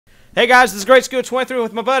Hey guys, this is Great Scoot 23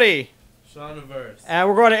 with my buddy. Shawniverse. And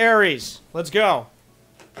we're going to Aries. Let's go.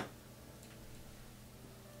 Do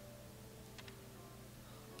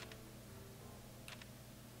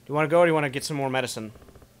you want to go or do you want to get some more medicine?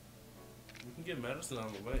 We can get medicine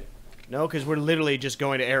on the way. No, because we're literally just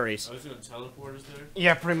going to Aries. I was going to teleport us there?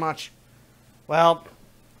 Yeah, pretty much. Well,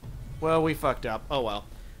 we fucked up. Oh well.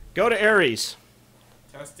 Go to Aries.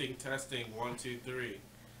 Testing, testing. 1, 2, 3.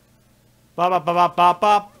 Bop, bop, bop, bop,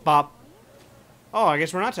 bop, bop. Oh, I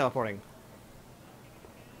guess we're not teleporting.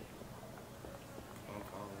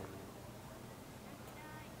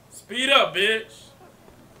 Speed up, bitch!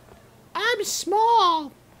 I'm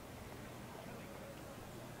small.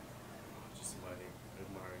 Just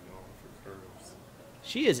admiring all of her curves.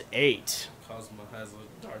 She is 8. Cosmo has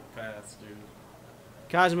a dark past, dude.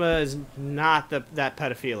 Cosmo is not that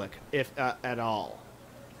pedophilic, if at all.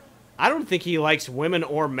 I don't think he likes women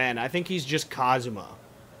or men. I think he's just Cosmo.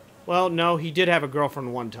 Well, no, he did have a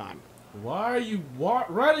girlfriend one time. Why are you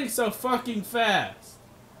running so fucking fast?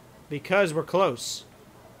 Because we're close.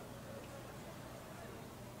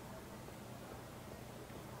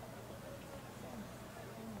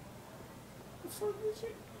 The fuck is you?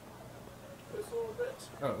 This little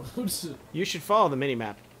bitch. Oh. You should follow the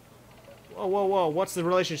mini-map. Whoa, whoa, whoa. What's the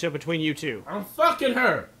relationship between you two? I'm fucking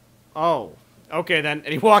her! Oh. Okay, then.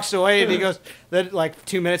 And he walks away, and he goes, then, like,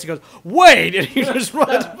 2 minutes, he goes, wait! And he just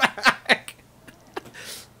runs back.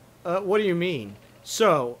 What do you mean?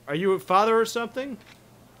 So, are you a father or something?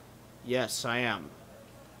 Yes, I am.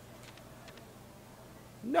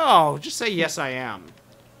 No, just say, yes, I am.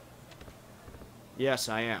 Yes,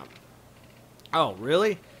 I am. Oh,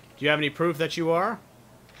 really? Do you have any proof that you are?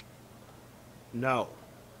 No.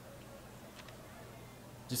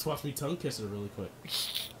 Just watch me tongue kiss her really quick.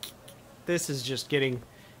 This is just getting...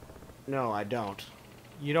 No, I don't.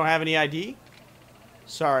 You don't have any ID?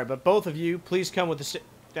 Sorry, but both of you, please come with the...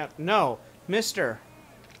 No, mister.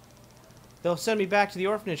 They'll send me back to the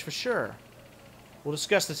orphanage for sure. We'll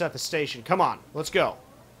discuss this at the station. Come on, let's go.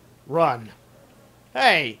 Run.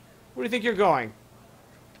 Hey, where do you think you're going?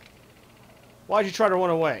 Why'd you try to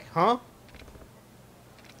run away, huh?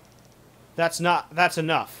 That's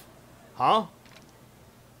enough. Huh?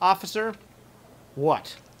 Officer?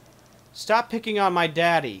 What? Stop picking on my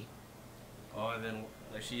daddy. Oh, and then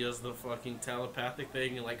like she does the fucking telepathic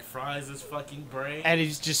thing and like fries his fucking brain. And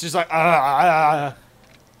he's just like, Huh?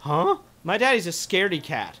 My daddy's a scaredy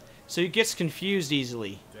cat, so he gets confused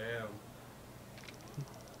easily.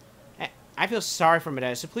 Damn. I feel sorry for my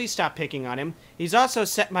dad, so please stop picking on him. He's also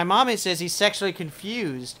my mommy says he's sexually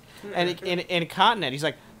confused and incontinent. He's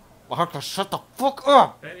like, shut the fuck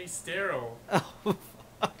up. And he's sterile. Oh,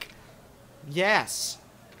 fuck. Yes.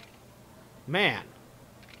 Man.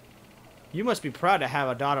 You must be proud to have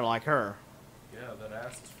a daughter like her. Yeah, that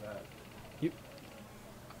ass is fat.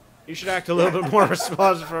 You should act a little bit more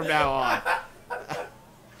responsive from now on.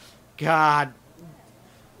 God.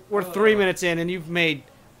 We're 3 minutes in and you've made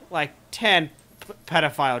like 10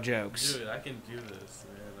 pedophile jokes. Dude, I can do this,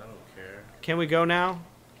 man. I don't care. Can we go now?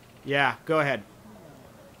 Yeah, go ahead.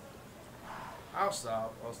 I'll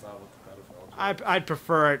stop. I'll stop with the pedophile jokes. I'd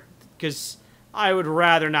prefer it because I would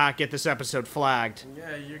rather not get this episode flagged.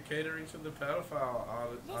 Yeah, you're catering to the pedophile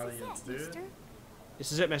audience, dude.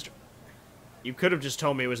 This is it, mister. You could have just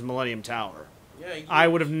told me it was Millennium Tower. Yeah, I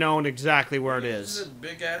would have known exactly where it This is. is a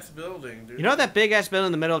big-ass building, dude. You know that big-ass building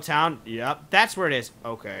in the middle of town? Yep, that's where it is.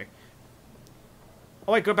 Okay.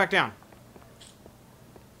 Oh, wait, go back down.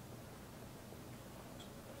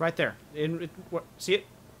 Right there. See it?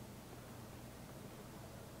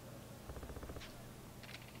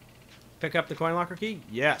 Pick up the coin locker key?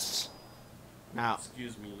 Yes. Now,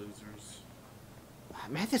 Excuse me, losers.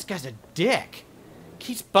 man, this guy's a dick.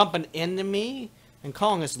 Keeps bumping into me and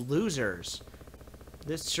calling us losers.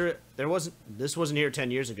 This wasn't here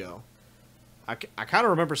 10 years ago. I kind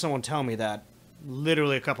of remember someone telling me that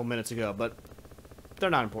literally a couple minutes ago, but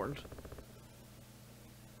they're not important.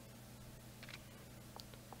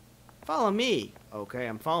 Follow me. Okay,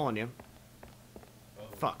 I'm following you. Oh,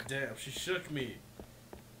 Fuck. Damn, she shook me.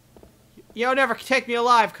 You'll never take me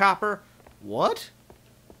alive, copper. What?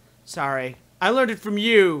 Sorry. I learned it from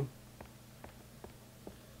you.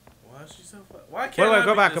 Why is she so fast? Why can't Wait, I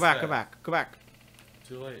go be back, this go back, fast? go back, go back.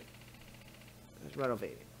 Too late. It's right over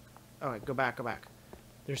here. Alright, go back, go back.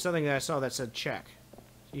 There's something that I saw that said check.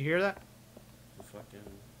 You hear that? The fucking...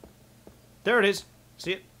 There it is.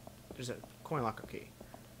 See it? There's a coin locker key.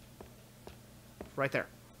 Right there.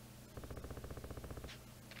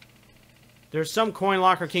 There's some coin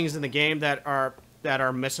locker kings in the game that are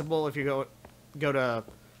missable if you go to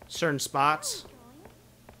certain spots.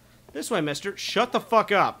 This way, mister. Shut the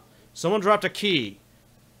fuck up. Someone dropped a key.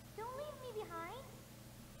 Don't leave me behind.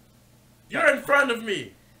 You're in front of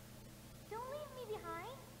me. Don't leave me behind.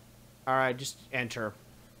 Alright, just enter.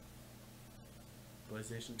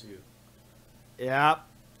 PlayStation 2. Yep.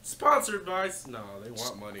 Sponsored by... No, they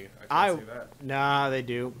want money. I can't see that. Nah, they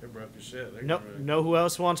do. They're broke as shit. They're No, gonna- know who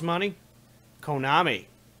else wants money? Konami.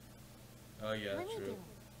 Oh, yeah, Let me do true. it.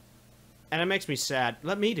 And it makes me sad.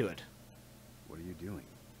 Let me do it. What are you doing?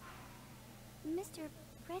 Mr.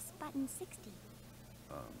 Press button 60.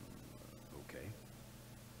 Okay.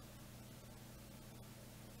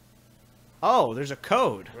 Oh, there's a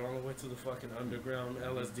code. We're on the way to the fucking underground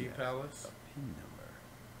LSD palace. Pin number.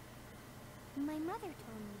 My mother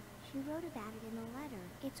told me. She wrote about it in a letter.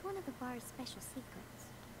 It's one of the bar's special secrets.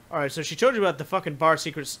 Alright, so she told you about the fucking bar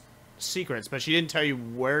secrets, but she didn't tell you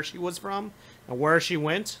where she was from and where she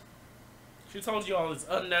went? She told you all this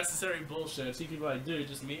unnecessary bullshit. She could be like, dude,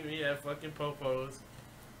 just meet me at fucking Popo's.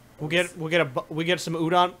 We get some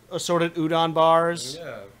udon, assorted udon bars.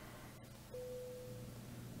 Yeah.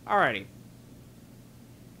 Alrighty.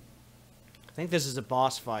 I think this is a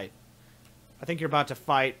boss fight. I think you're about to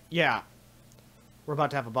fight. Yeah. We're about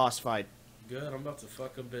to have a boss fight. Good, I'm about to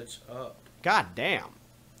fuck a bitch up. God damn.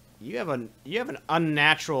 You have an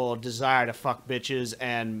unnatural desire to fuck bitches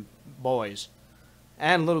and boys.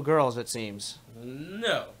 And little girls, it seems.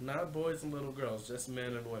 No, not boys and little girls, just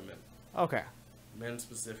men and women. Okay. Men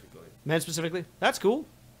specifically. Men specifically? That's cool.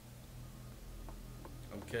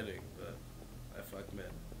 I'm kidding, but I fuck men.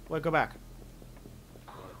 Wait, go back.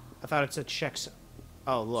 What? I thought it said checks.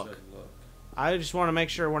 Oh, look. Said look. I just want to make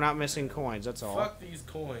sure we're not missing coins, that's all. Fuck these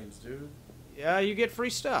coins, dude. Yeah, you get free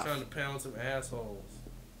I'm stuff. trying to pound some assholes.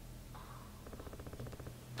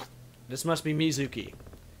 This must be Mizuki.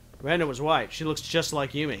 Miranda was white. She looks just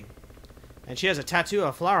like Yumi. And she has a tattoo of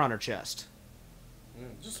a flower on her chest.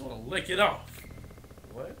 Just want to lick it off.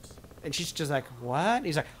 What? And she's just like, what?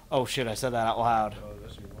 He's like, oh shit, I said that out loud. Oh,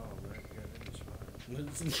 that's your mom, right? Yeah,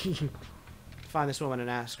 that's fine. Find this woman and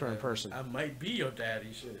ask her in person. I might be your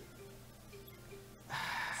daddy, shit.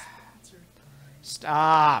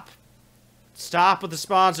 Stop. Stop with the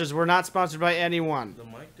sponsors. We're not sponsored by anyone. The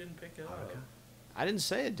mic didn't pick it up. I didn't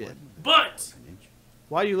say it did. But!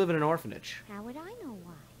 Why do you live in an orphanage? How would I know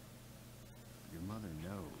why? Your mother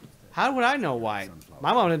knows that. How would I know why?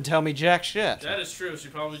 My mom didn't tell me jack shit. That is true. She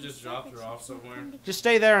probably just dropped her off somewhere. Just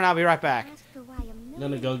stay there and I'll be right back. Asked her why a million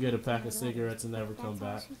Gonna go get a people pack of had cigarettes and never That's come all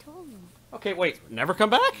back. she told me. Okay, wait. Never come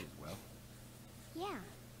back? Well, Yeah.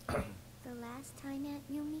 The last time Aunt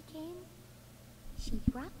Yumi came, she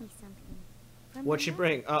brought me something. From What'd my she mother.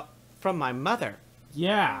 bring? From my mother.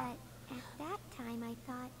 Yeah. But at that time, I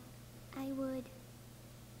thought I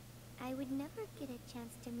would never get a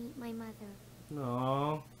chance to meet my mother.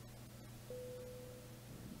 Aww.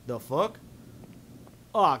 The fuck?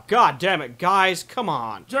 Oh, god damn it, guys. Come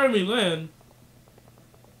on. Jeremy Lin.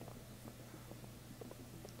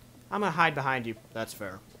 I'm gonna hide behind you. That's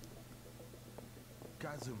fair.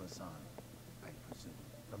 Kazuma-san, I presume,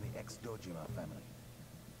 from the ex-Dojima family.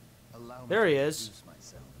 Allow me There he to is. introduce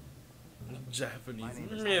myself. Japanese. My name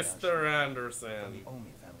is Mr. From the Anderson.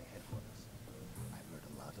 Omi family headquarters. I've heard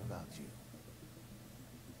a lot about you.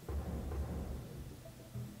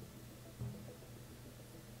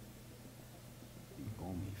 the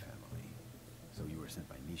Omi family. So you were sent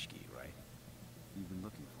by Nishiki, right? You've been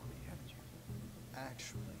looking for me, haven't you?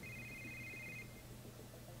 Actually,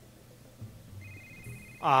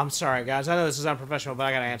 Oh, I'm sorry, guys. I know this is unprofessional, but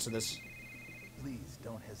I gotta answer this. please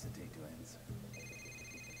don't hesitate to answer.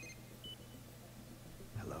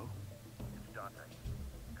 Hello? It's Dante.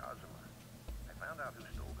 Kazuma. I found out who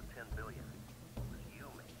stole the 10 billion. It was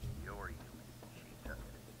Yumi. Your Yumi. She took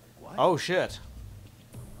it. What? Oh, shit.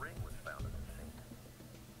 The ring was found in the sink.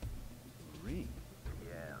 Ring?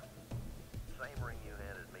 Yeah. Same ring you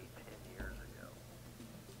handed me 10 years ago.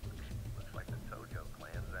 Looks like the Tojo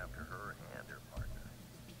clan's after her and her partner.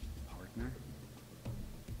 Partner?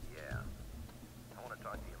 Yeah. I want to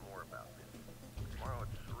talk to you more about this. Tomorrow at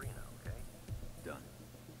Serena, okay? Done.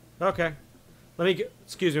 Okay. Let me get...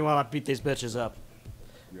 Excuse me while I beat these bitches up.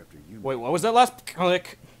 You're after you. Wait, what was that last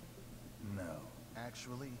click? No.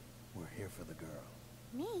 Actually, we're here for the girl.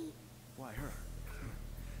 Me? Why her?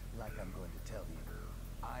 Like I'm going to tell you,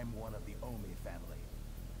 I'm one of the Omi family.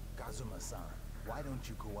 Kazuma-san, why don't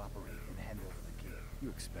you cooperate and hand over the kid? You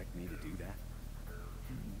expect me to do that?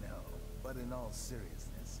 No, but in all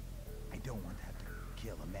seriousness, I don't want to have to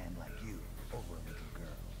kill a man like you over a little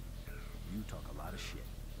girl. You talk a lot of shit,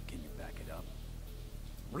 but can you back it up?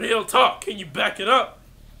 Real talk. Can you back it up?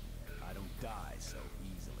 I don't die so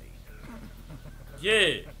easily.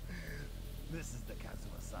 Yeah. This is the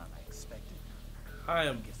Kazuma-san I expected. I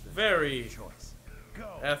am Guess very Choice.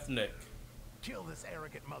 Go. ethnic. Kill this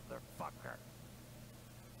arrogant motherfucker.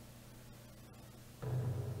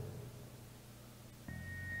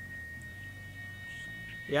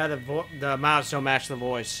 Yeah, the mouths don't match the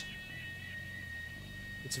voice.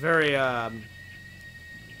 It's very,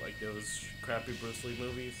 Like those crappy Bruce Lee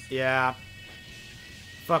movies. yeah.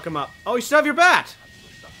 Fuck him up. Oh, you still have your bat!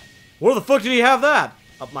 Where the fuck did he have that?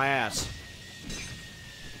 Up my ass.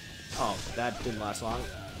 Oh, that didn't last long.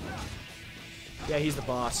 Yeah, he's the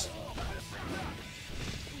boss.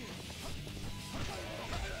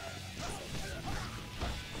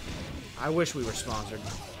 I wish we were sponsored.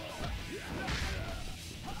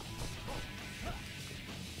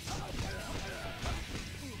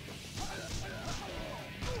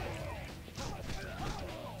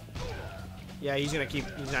 Yeah, he's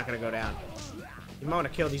not gonna go down. You might want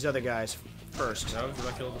to kill these other guys first. No, because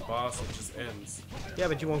I kill the boss, it just ends. Yeah,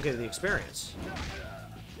 but you won't get the experience.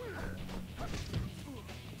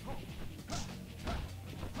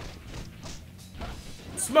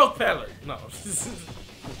 Smoke pellet! No.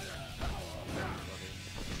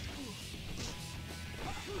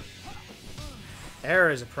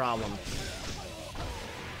 Error is a problem.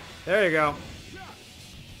 There you go.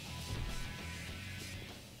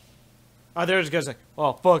 Oh, there's guys like,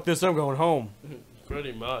 oh, fuck this, I'm going home.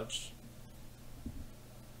 Pretty much.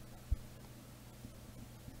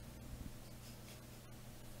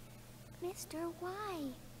 Mister, why?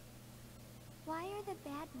 Why are the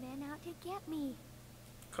bad men out to get me?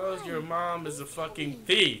 Cause your mom is a fucking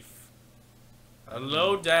thief. A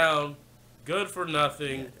low down, good for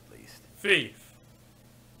nothing At least. thief.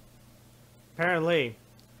 Apparently,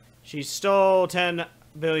 she stole 10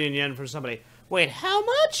 billion yen from somebody. Wait, how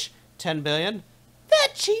much? 10 billion? That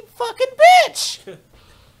cheap fucking bitch!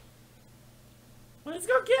 Let's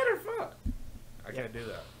go get her, fuck. I can't do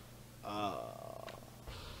that.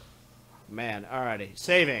 Man, alrighty.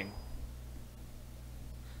 Saving.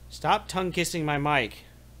 Stop tongue kissing my mic.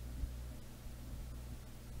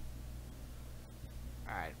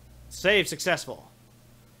 Alright. Save successful.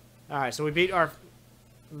 Alright, so we beat the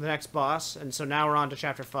next boss, and so now we're on to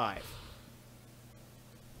chapter 5.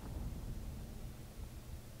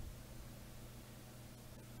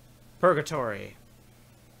 Purgatory.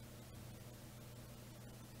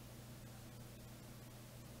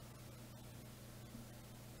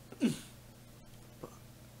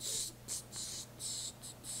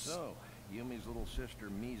 So, Yumi's little sister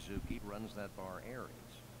Mizuki runs that bar Ares.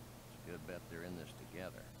 It's a good bet they're in this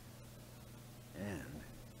together. And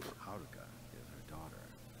Haruka is her daughter.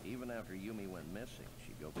 Even after Yumi went missing,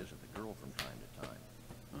 she'd go visit the girl from time to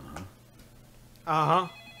time. Uh-huh.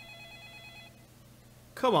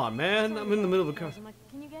 Come on, man. I'm in the middle of a car.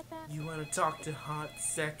 Can you get that? You wanna talk to hot,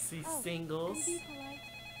 sexy singles? And be polite.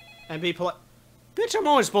 And be polite. Bitch, I'm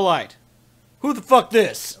always polite. Who the fuck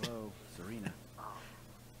this? Hello, Serena.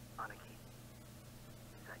 Aniki,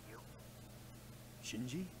 is that you?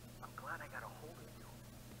 Shinji? I'm glad I got a hold of you.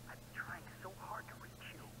 I've been trying so hard to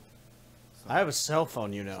reach you. I have a cell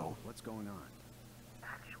phone, you know. So, what's going on?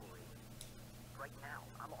 Actually, right now,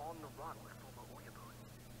 I'm on the run with Fuma Uyabun.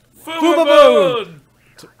 Fumaboon!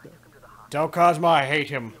 I took him to the hospital. Don't cause my hate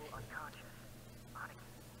him. Still unconscious. Aniki,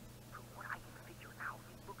 from what I can figure out,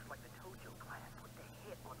 it looks like the Tojo clan put the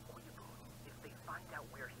hit on Uyabun. If they find out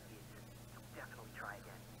where he is, they'll definitely try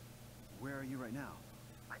again. Where are you right now?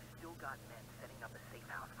 I've still got men setting up a safe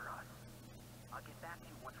house for us. I'll get back to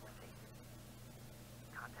you once we're safe.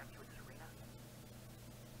 Contact you with Serena?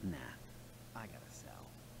 Nah, I got a cell.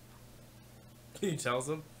 He tells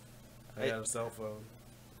him, I got a cell phone.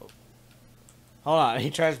 Hold on. He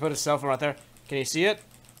tries to put his cell phone right there. Can you see it?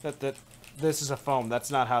 This is a phone. That's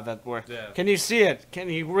not how that works. Yeah. Can you see it? Can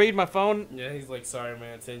you read my phone? Yeah, he's like, sorry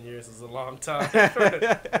man, 10 years is a long time.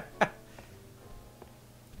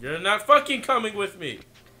 You're not fucking coming with me.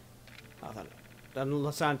 Oh, that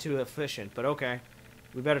doesn't sound too efficient, but okay.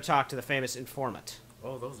 We better talk to the famous informant.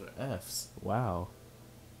 Oh, those are F's. Wow.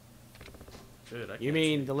 Dude, I You can't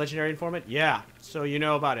mean the legendary informant? Yeah. So you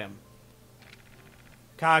know about him.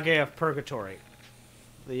 Kage of Purgatory.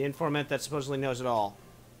 The informant that supposedly knows it all.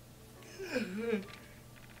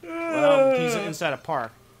 Well, he's inside a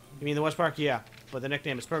park. You mean the West Park? Yeah. But the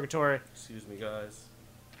nickname is Purgatory. Excuse me, guys.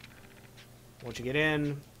 Once you get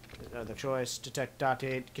in, the choice, detect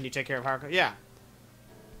date. Can you take care of Haruka? Yeah.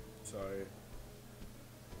 Sorry.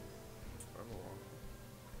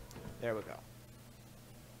 There we go.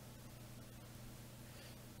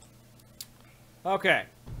 Okay.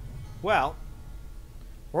 Well,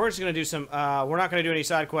 we're just going to do some... we're not going to do any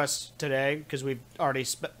side quests today, because we've already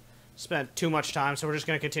spent too much time, so we're just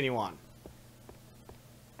going to continue on.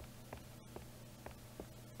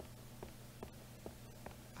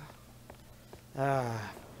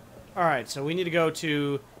 Alright, so we need to go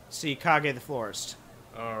to see Kage the Florist.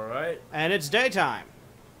 Alright. And it's daytime.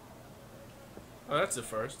 Oh, that's the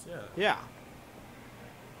first, yeah. Yeah.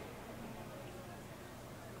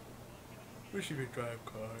 We should be driving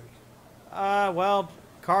cars. Well,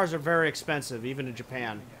 cars are very expensive, even in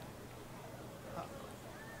Japan.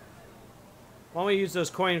 Why don't we use those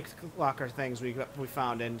coin locker things we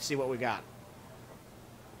found and see what we got?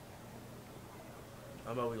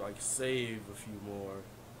 How about we, like, save a few more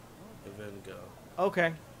and then go?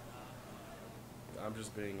 Okay. I'm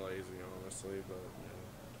just being lazy, honestly, but, yeah.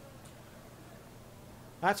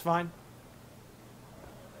 That's fine.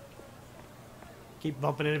 Keep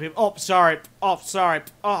bumping into people. Oh, sorry. Oh, sorry.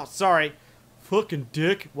 Oh, sorry. Fucking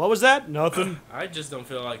dick. What was that? Nothing. I just don't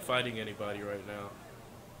feel like fighting anybody right now.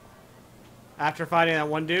 After fighting that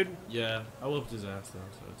one dude? Yeah, I whooped his ass though,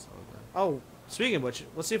 so it's all good. Oh, speaking of which,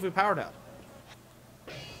 let's see if we powered up.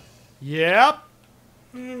 Yep.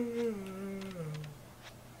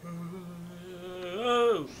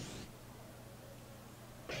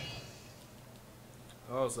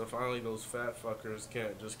 Oh, so finally those fat fuckers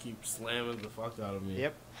can't just keep slamming the fuck out of me.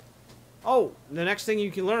 Yep. Oh, the next thing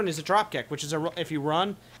you can learn is a drop kick, which is if you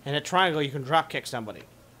run and hit triangle, you can drop kick somebody.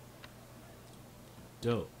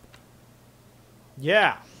 Dope.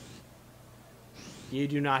 Yeah. You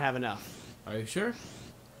do not have enough. Are you sure?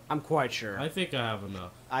 I'm quite sure. I think I have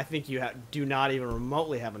enough. I think you do not even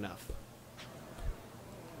remotely have enough.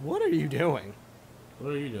 What are you doing?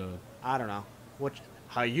 What are you doing? I don't know.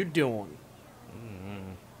 How you doing?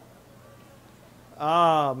 Mm-hmm.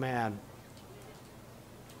 Oh, man.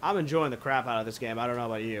 I'm enjoying the crap out of this game. I don't know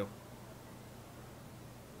about you.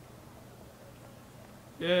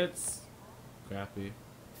 It's crappy.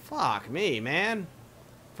 Fuck me, man.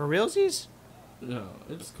 For realsies? No,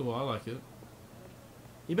 it's cool. I like it.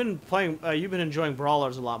 You've been playing. You've been enjoying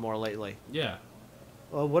brawlers a lot more lately. Yeah.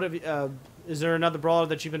 Well, what have you? Is there another brawler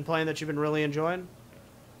that you've been playing that you've been really enjoying?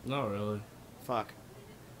 Not really. Fuck.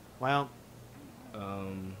 Well,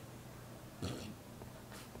 I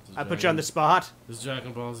put you on the spot. Does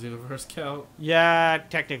Dragon Ball Xenoverse count? Yeah,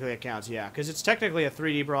 technically it counts. Yeah, because it's technically a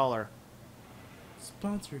 3D brawler.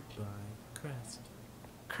 Sponsored by Crest.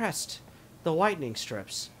 Crest, the whitening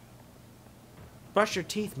strips. Brush your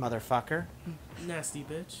teeth, motherfucker. Nasty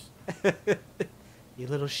bitch. You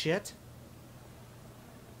little shit.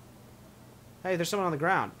 Hey, there's someone on the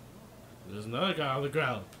ground. There's another guy on the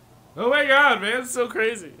ground. Oh my god, man, it's so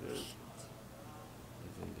crazy.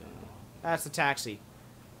 That's the taxi.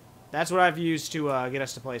 That's what I've used to get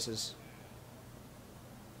us to places.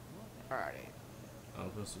 Alrighty. I'm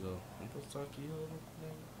supposed to go. I'm supposed to talk to you a little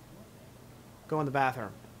bit. Go in the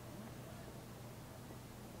bathroom.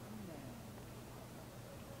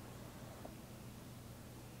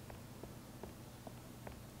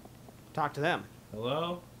 Talk to them.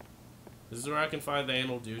 Hello? This is where I can find the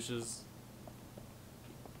anal douches.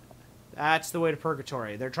 That's the way to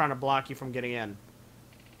purgatory. They're trying to block you from getting in.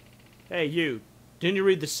 Hey, you. Didn't you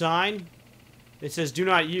read the sign? It says do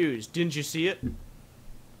not use. Didn't you see it?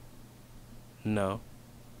 No.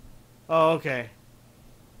 Oh, okay.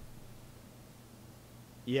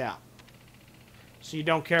 Yeah. So you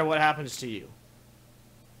don't care what happens to you.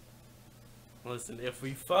 Listen, if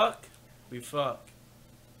we fuck, we fuck.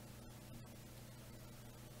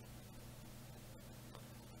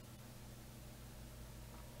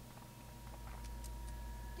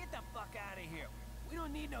 Get the fuck out of here. We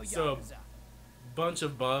don't need no So, Yakuza. bunch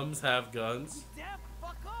of bums have guns. Damn,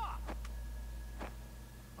 fuck off.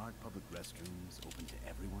 Aren't public restrooms open to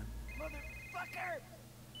everyone? Motherfucker.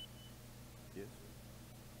 Yes.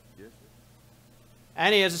 Yes.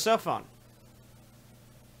 And he has a cell phone.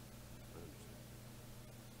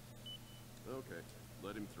 Okay,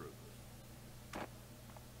 let him through.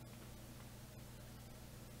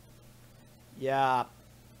 Yeah.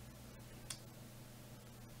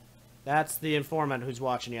 That's the informant who's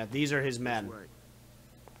watching you. These are his men. Right.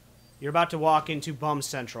 You're about to walk into Bum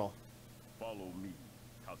Central. Follow me,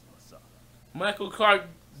 Kazuma-san. Michael Clark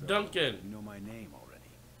Duncan. You know my name already.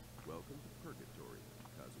 Welcome to Purgatory,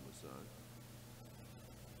 Kazuma-san.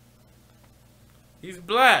 He's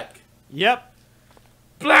black. Yep.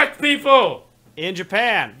 Black people! In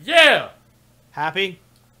Japan. Yeah! Happy?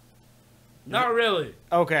 Not really.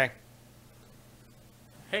 Okay.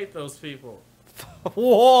 Hate those people.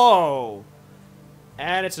 Whoa!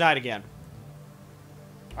 And it's night again.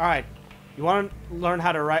 Alright. You want to learn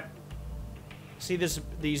how to write... See this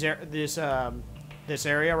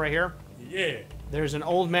area right here? Yeah. There's an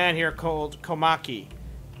old man here called Komaki.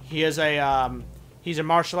 He is a he's a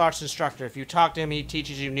martial arts instructor. If you talk to him, he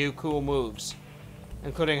teaches you new cool moves.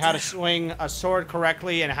 including how to swing a sword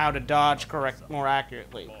correctly and how to dodge more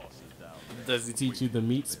accurately. Does he teach you the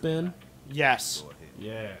meat spin? Yes.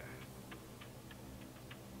 Yeah.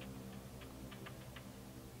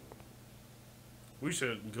 We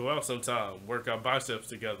should go out sometime, work our biceps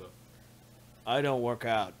together. I don't work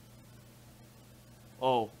out.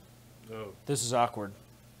 Oh, Oh, this is awkward.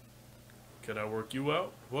 can I work you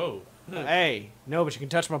out? Whoa. Hey, no, but you can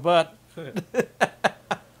touch my butt. All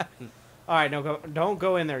right, no, don't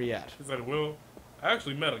go in there yet. He's like, well, I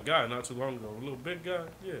actually met a guy not too long ago. A little big guy.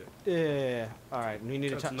 Yeah. Yeah. All right, we need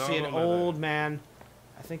to That's see an not on old man.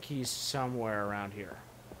 I think he's somewhere around here.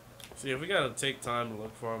 See, if we gotta take time to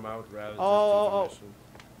look for him, I would rather Oh, just do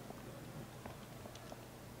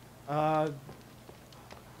the mission.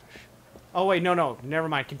 Oh wait, no, never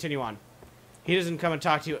mind. Continue on. He doesn't come and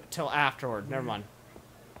talk to you till afterward. Never mind.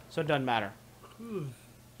 So it doesn't matter.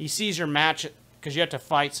 He sees your match because you have to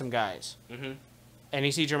fight some guys, and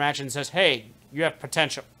he sees your match and says, "Hey, you have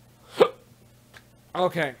potential."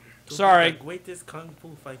 Okay, sorry. Wait, this kung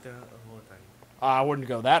fu fight the whole time. I wouldn't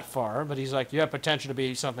go that far, but he's like, you have potential to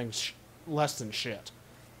be something less than shit.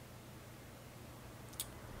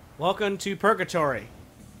 Welcome to Purgatory,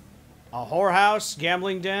 a whorehouse,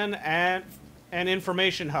 gambling den, and an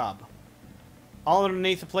information hub. All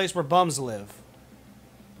underneath the place where bums live.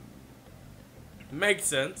 Makes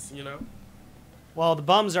sense, you know. Well, the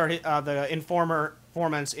bums are the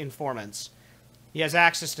informant's informants. He has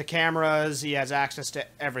access to cameras. He has access to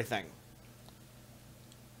everything.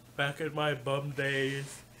 Back in my bum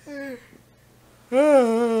days.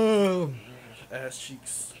 Ass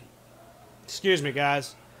cheeks. Excuse me,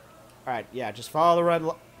 guys. All right, yeah, just follow the red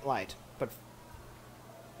light. But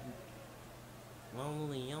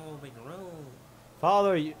Lonely yellow big road.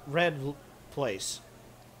 follow the red place.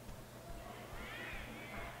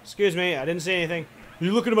 Excuse me, I didn't see anything. Are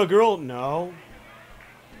you looking at my girl? No.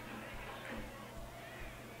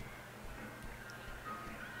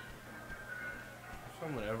 If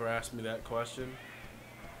someone ever asked me that question,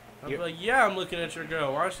 I'd be like, yeah, I'm looking at your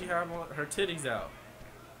girl. Why does she have her titties out?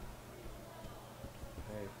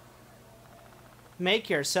 Hey. Make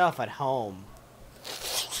yourself at home.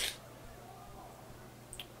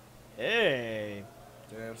 Hey.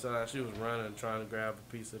 Damn, son, she was running trying to grab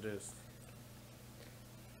a piece of this.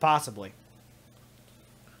 Possibly.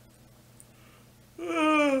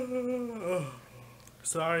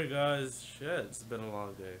 Sorry, guys. Shit, it's been a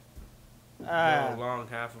long day. Long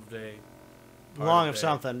half of day. Long of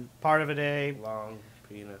something. Part of a day. Long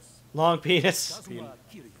penis. Long penis.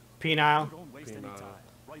 Penile.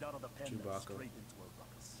 Chewbacca.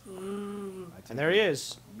 And there he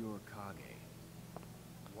is. You're Kage.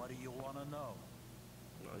 What do you want to know?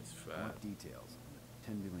 No, he's I fat. want details on the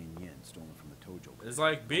 10 million yen stolen from the Tojo clan. It's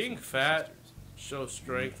like being Also from fat sisters. shows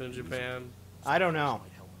strength in Japan. I don't know.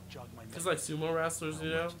 It's like sumo wrestlers, you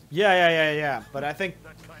know? Yeah. But I think...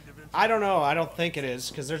 I don't know. I don't think it is,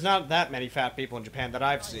 because there's not that many fat people in Japan that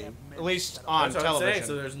I've seen. At least on That's what I'm television. saying.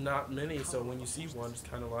 So there's not many. So when you see one, it's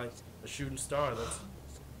kind of like a shooting star that's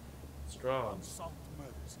strong.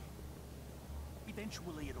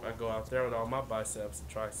 I go out there with all my biceps and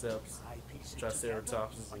triceps,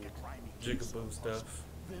 triceratops, and jigaboo stuff.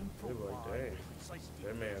 They're like, dang,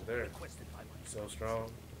 that man there, so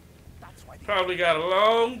strong. Probably got a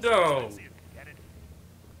long dome. I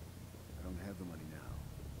don't have the money now,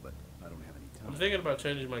 but I don't have any time. I'm thinking about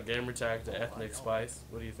changing my gamer tag to Ethnic Spice.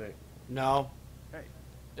 What do you think? No. Hey.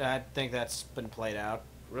 I think that's been played out.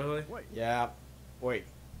 Really? Yeah. Wait.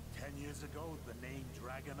 10 years ago, the name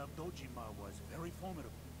Dragon of Dojima was very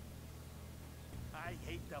formidable. I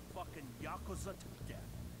hate the fucking Yakuza to death.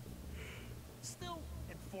 Still,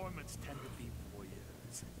 informants tend to be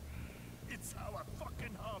voyeurs. It's our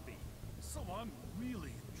fucking hobby. So I'm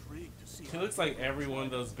really intrigued to see. He looks like every one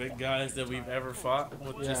of those big guys that we've ever fought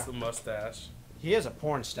with just a mustache. He has a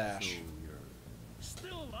porn stash.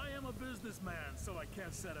 Still, I am a businessman, so I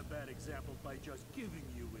can't set a bad example by just giving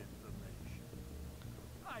you information.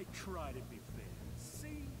 I try to be fair.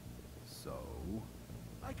 See? So,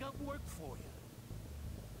 I got work for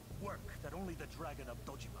you. Work that only the Dragon of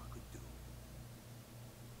Dojima could do.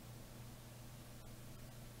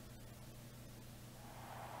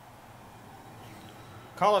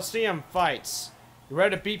 Coliseum fights. You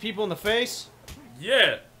ready to beat people in the face?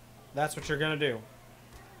 Yeah. That's what you're gonna do.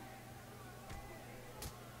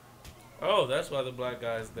 Oh, that's why the black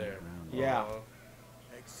guy's there. Yeah.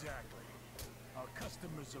 Exactly. Our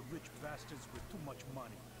customers are rich bastards with too much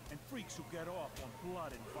money, and freaks who get off on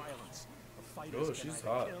blood and violence. The fighters Oh, can she's either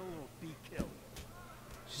hot. kill or be killed.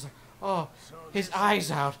 She's like, oh, his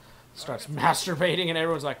eyes out. Starts masturbating, and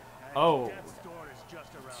everyone's like, oh. Death's door is just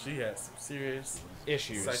around She has some serious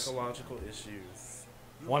Issues. psychological issues.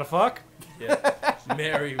 Wanna fuck? Yeah.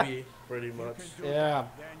 Marry me, pretty much. Yeah.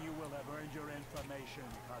 Then you will have earned your information,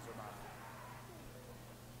 Kazuma.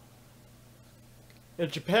 In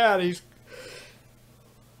Japan, he's...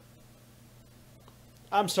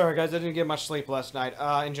 I'm sorry, guys. I didn't get much sleep last night.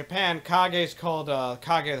 In Japan, Kage is called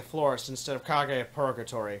Kage the Florist instead of Kage of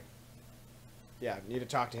Purgatory. Yeah, need to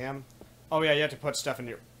talk to him. Oh, yeah, you have to put stuff in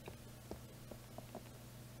your...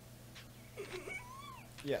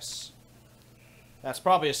 Yes. That's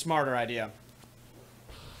probably a smarter idea.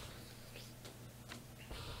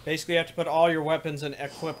 Basically, you have to put all your weapons and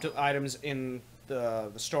equipped items in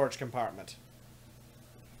the storage compartment.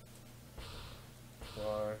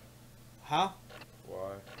 Why? Huh?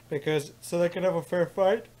 Why? Because, so they can have a fair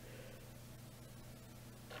fight?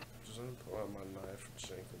 Just gonna pull out my knife and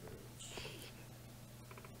shank the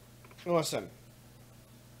bitch. Listen.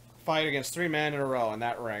 Fight against 3 men in a row in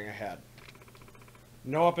that ring ahead.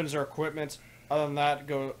 No weapons or equipment. Other than that,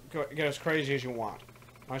 go get as crazy as you want.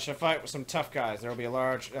 I should fight with some tough guys. There will be a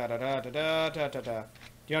large Do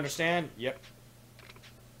you understand? Yep.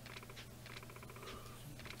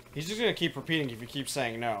 He's just gonna keep repeating if you keep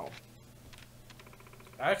saying no.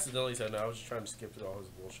 I accidentally said no. I was just trying to skip through all his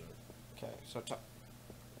bullshit. Okay, so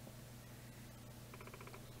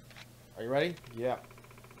are you ready? Yeah.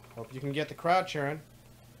 Hope you can get the crowd cheering.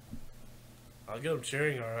 I'll get him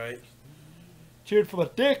cheering, alright. Cheered for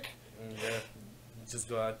the dick. Yeah. Just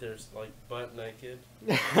go out there like butt naked,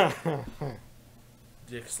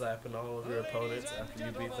 dick slapping all of your opponents after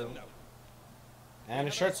you beat them. And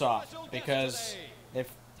his shirt's off because if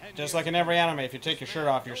just like in every anime, if you take your shirt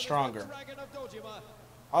off, you're stronger.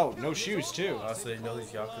 Oh, no shoes too. I say no,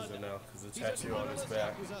 these Yakuza now because the tattoo on his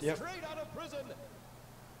back. Yep.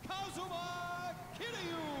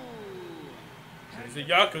 He's a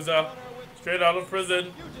Yakuza, straight out of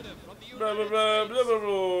prison. Blah, blah, blah, blah, blah,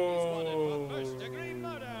 blah.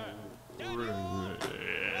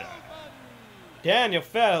 Daniel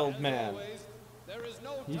Feldman.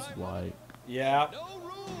 He's white. Yeah.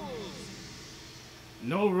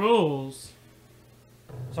 No rules.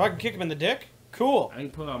 So I can kick him in the dick? Cool. I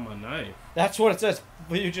can pull out my knife. That's what it says.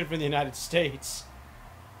 Legion from the United States.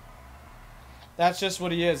 That's just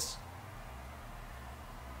what he is.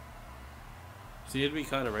 See, it'd be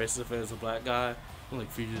kind of racist if it was a black guy. I'm like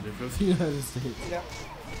fugitive from the United States. Yep.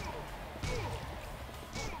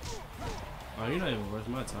 Oh, you're not even worth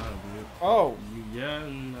my time, dude. Oh. Yeah,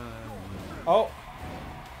 nah. Oh.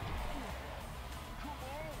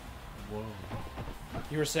 Whoa.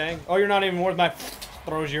 You were saying? Oh, you're not even worth my...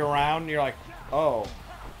 Throws you around. You're like, oh.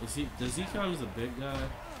 Does he count as a big guy?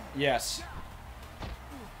 Yes.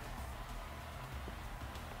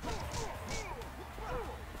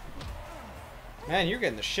 Man, you're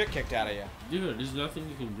getting the shit kicked out of you. Dude, there's nothing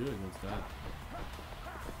you can do against that.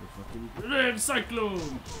 The fucking Red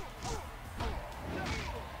Cyclone!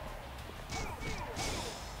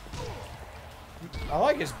 I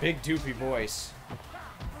like his big doopy voice.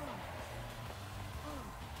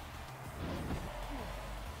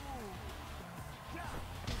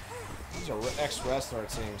 He's an ex-wrestler,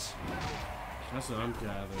 it seems. That's what I'm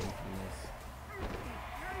gathering from this.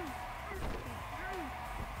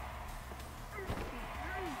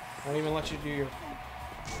 Won't even let you do your...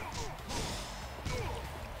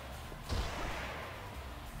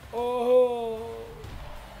 Oh!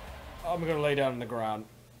 I'm gonna lay down on the ground.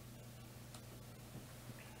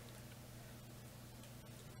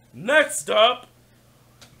 Next up,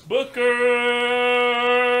 Booker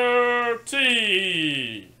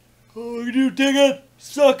T. Oh, you dig it,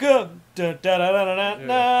 sucker! Da da da da da da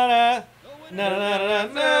da da da da da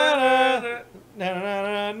da.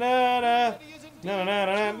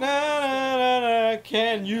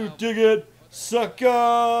 Can you dig it,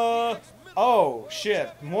 sucker? Oh shit,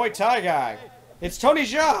 Muay Thai guy. It's Tony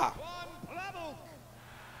Jaa.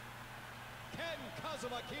 Can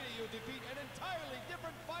Kazuma Kiryu defeat an entirely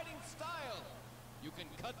different fighting style? You can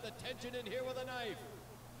cut the tension in here with a knife.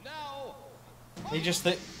 Now, He just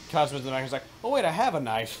cuts with the knife. He's like, oh wait, I have a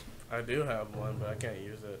knife. I do have one, but I can't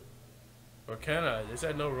use it. Or can I? They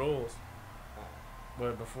said no rules.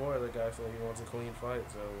 But before, the guy said he wants a clean fight,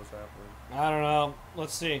 so what's happening? I don't know.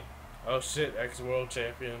 Let's see. Oh shit, ex-world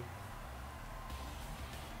champion.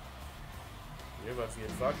 You're about to get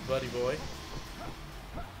fucked, buddy boy.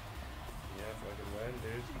 Yeah, fucking win,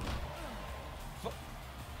 dude.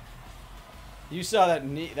 You saw that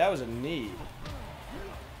knee. That was a knee.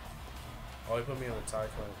 Oh, he put me on the tie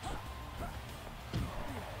clinch.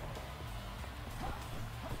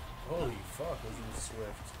 Holy fuck, was he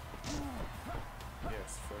swift.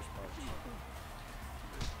 Yes, first punch.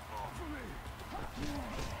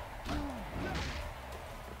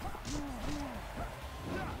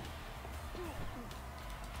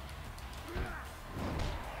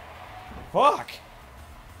 Fuck!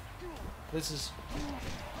 This is...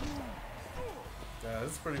 Yeah,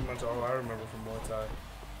 this is pretty much all I remember from Muay Thai.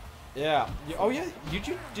 Yeah. Oh yeah? Did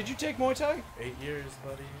you take Muay Thai? 8 years,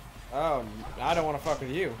 buddy. I don't want to fuck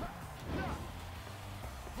with you.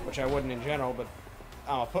 Which I wouldn't in general, but...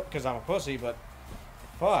 because I'm a pussy, but...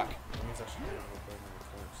 Fuck. That means I should do it real quick in the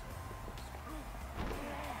course.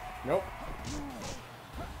 Nope.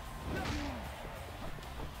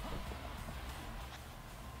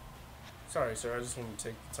 Sorry, sir. I just want to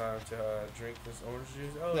take the time to drink this orange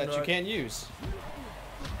juice. Oh, That no, you can't use.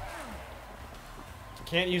 You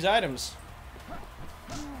can't use items.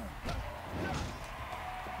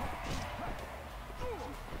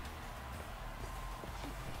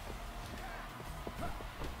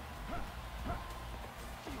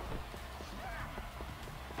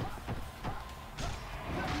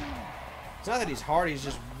 It's not that he's hard, he's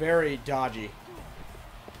just very dodgy.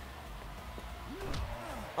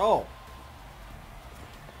 Oh.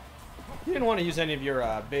 You didn't want to use any of your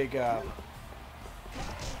big...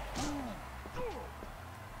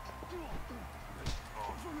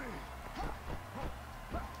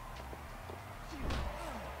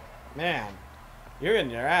 Man, you're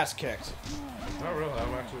getting your ass kicked. Not really.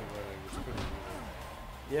 I'm actually winning. It's pretty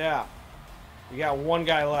easy. Yeah. You got one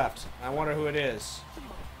guy left. I wonder who it is.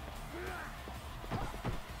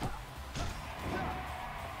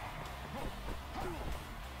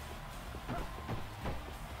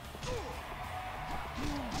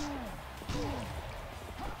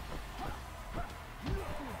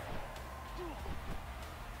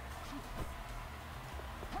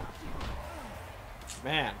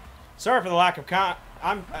 Man, sorry for the lack of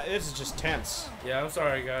this is just tense. Yeah, I'm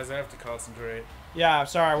sorry, guys. I have to concentrate. Yeah, I'm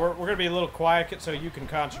sorry. We're gonna be a little quiet so you can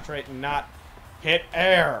concentrate and not hit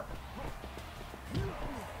air.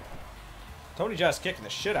 Tony just kicking the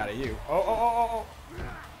shit out of you. Oh.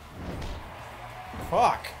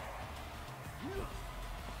 Fuck.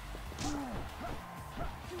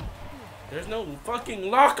 There's no fucking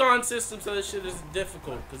lock-on system, so this shit is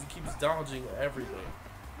difficult because he keeps dodging everything.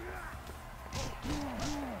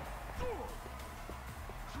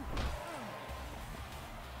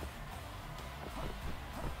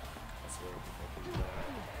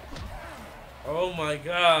 Oh my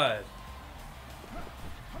god.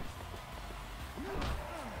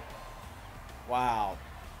 Wow.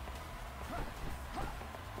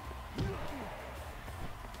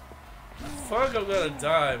 Fuck, I'm gonna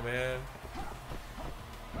die, man.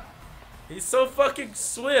 He's so fucking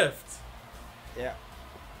swift. Yeah.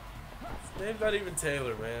 His name's not even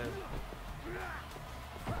Taylor, man.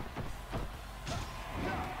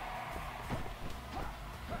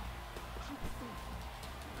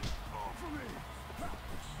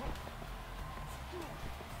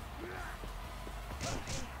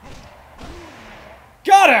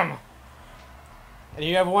 Got him! And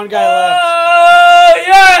you have one guy left. Oh,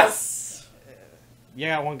 yes! You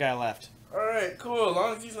got one guy left. Alright, cool. As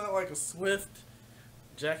long as he's not like a swift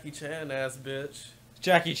Jackie Chan ass bitch.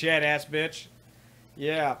 Jackie Chan ass bitch.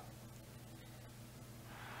 Yeah.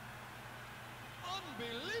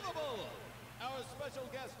 Unbelievable! Our special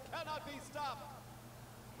guest cannot be stopped.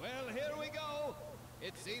 Well, here we go.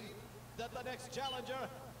 It seems that the next challenger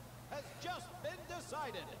has just been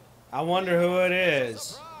decided. I wonder who it is.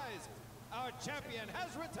 Surprise! Our champion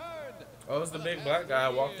has returned. Oh, it was the big black guy I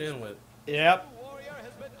walked in with. Yep. The warrior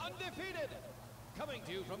has been undefeated. Coming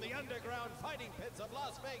to you from the underground fighting pits of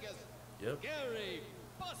Las Vegas. Yep. Gary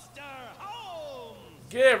Buster Holmes.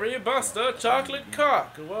 Gary Buster Chocolate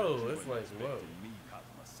Cock. Whoa, it's like, whoa.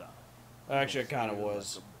 Actually, it kind of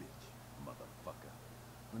was. Motherfucker.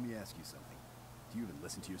 Let me ask you something. Do you even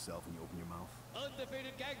listen to yourself when you open your mouth?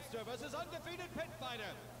 Undefeated gangster versus undefeated pit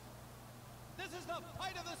fighter. This is the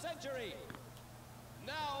fight of the century.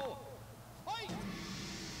 Now, fight!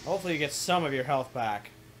 Hopefully you get some of your health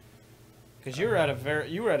back. Because you were at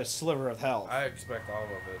a sliver of health. I expect all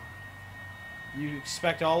of it. You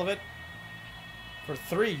expect all of it? For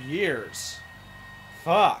 3 years.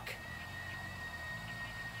 Fuck.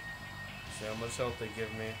 See how much health they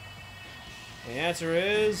give me. The answer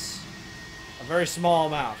is a very small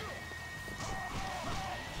amount.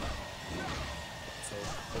 So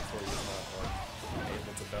hopefully he's not like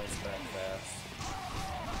able to bounce back fast.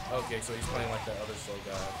 Okay, so he's playing like that other slow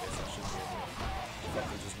guy. Okay, so I should be able to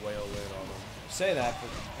fucking just wail in on him. Say that, but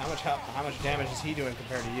how much damage is he doing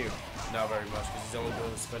compared to you? Not very much, because he's only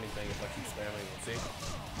doing the spinning thing if I keep spamming it. See?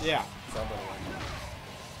 Yeah. So I'm gonna like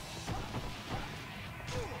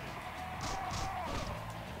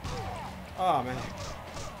Oh, man.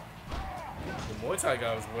 The Muay Thai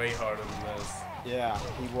guy was way harder than this. Yeah,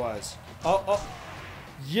 he was. Oh, oh.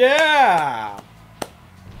 Yeah!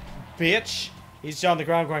 Bitch. He's on the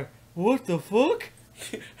ground going, what the fuck?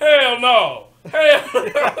 Hell no! Hell no!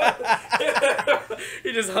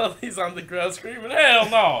 He's on the ground screaming, hell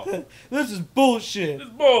no! This is bullshit. This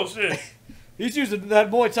is bullshit. He's using that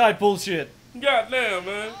Muay Thai bullshit. Goddamn,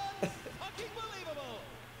 man. Fucking believable!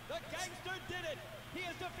 The gangster did it! He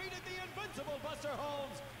has defeated the invincible Buster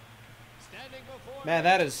Holmes! Standing before Man,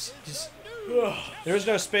 that is just... There was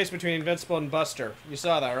no space between Invincible and Buster. You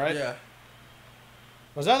saw that, right? Yeah.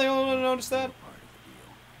 Was I the only one who noticed that?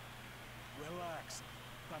 Relax.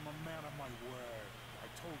 I'm a man of my word. I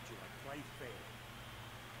told you I'd play fair.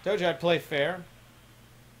 Told you I'd play fair.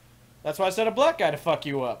 That's why I sent a black guy to fuck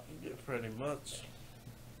you up. Yeah, pretty much.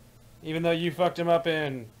 Even though you fucked him up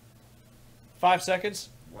in 5 seconds?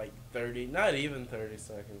 Like 30, not even 30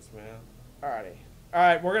 seconds, man. Alrighty.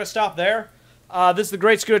 Alright, we're gonna stop there. This is the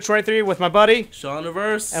Great Scooter 23 with my buddy.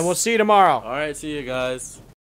 Shawniverse. And we'll see you tomorrow. Alright, see you guys.